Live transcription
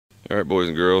Alright, boys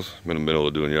and girls, I'm in the middle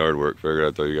of doing yard work. Figured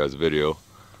I'd throw you guys a video.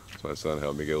 So my son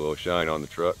helped me get a little shine on the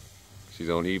truck. She's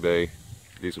on eBay,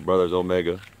 Diesel Brothers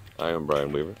Omega. I am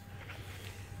Brian Weaver.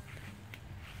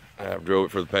 I've drove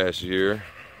it for the past year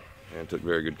and took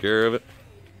very good care of it.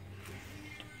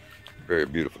 Very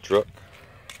beautiful truck.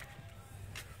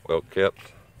 Well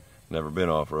kept. Never been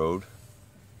off-road.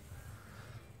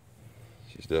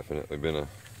 She's definitely been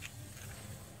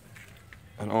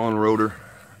an on-roader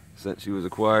since she was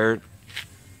acquired.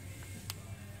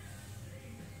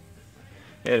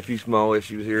 Had a few small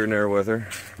issues here and there with her.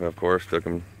 Of course, took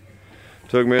them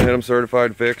in, had them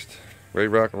certified, fixed, ready to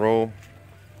rock and roll.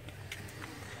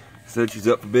 Said she's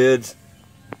up for bids.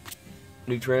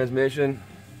 New transmission,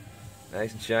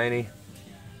 nice and shiny.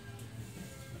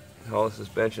 All the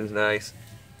suspension's nice.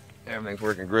 Everything's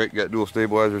working great. Got dual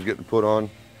stabilizers getting put on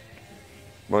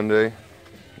Monday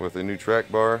with a new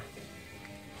track bar.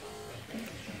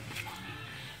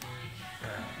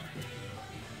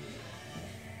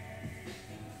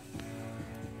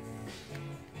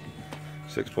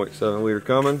 .7 liter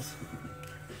Cummins,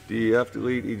 DEF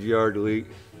delete, EGR delete,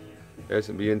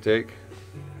 S&B intake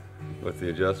with the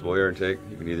adjustable air intake.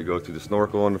 You can either go through the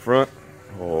snorkel on the front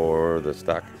or the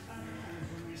stock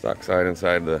side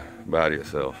inside the body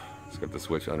itself. It's got the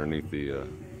switch underneath the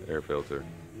air filter.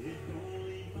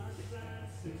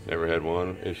 Never had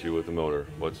one issue with the motor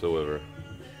whatsoever.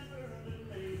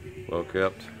 Well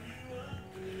kept.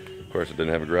 Of course, it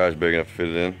didn't have a garage big enough to fit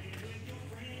it in.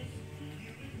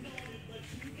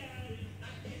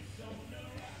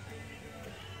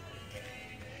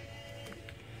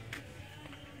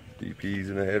 DPs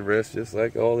in the headrest, just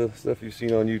like all the stuff you've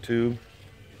seen on YouTube.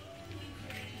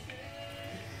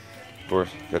 Of course,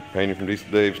 got the painting from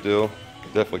Diesel Dave still.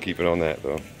 Definitely keep it on that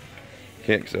though.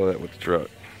 Can't sell that with the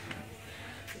truck.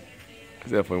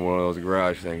 It's definitely one of those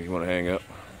garage things you want to hang up.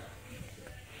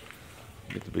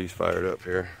 Get the beast fired up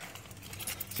here.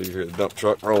 So you hear the dump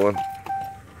truck rolling.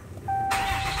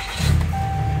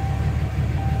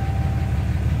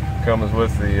 Comes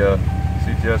with the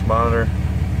CTS monitor.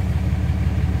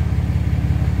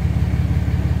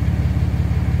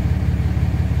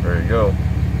 There you go.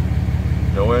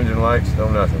 No engine lights, no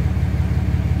nothing.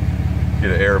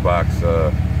 Get an airbox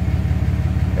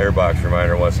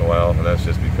reminder once in a while, and that's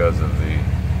just because of the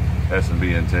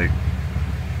S&B intake.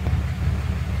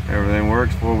 Everything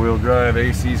works, 4-wheel drive,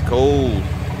 AC's cold.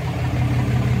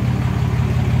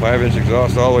 5-inch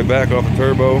exhaust all the way back off the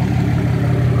turbo.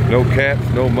 No caps,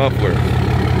 no muffler,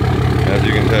 as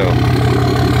you can tell.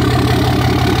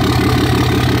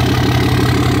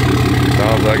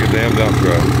 Sounds like a damn dump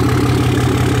truck.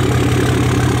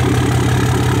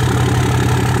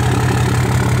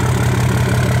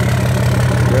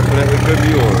 Definitely could be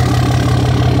yours.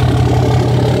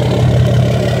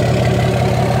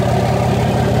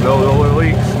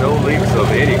 No leaks of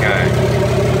any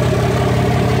kind.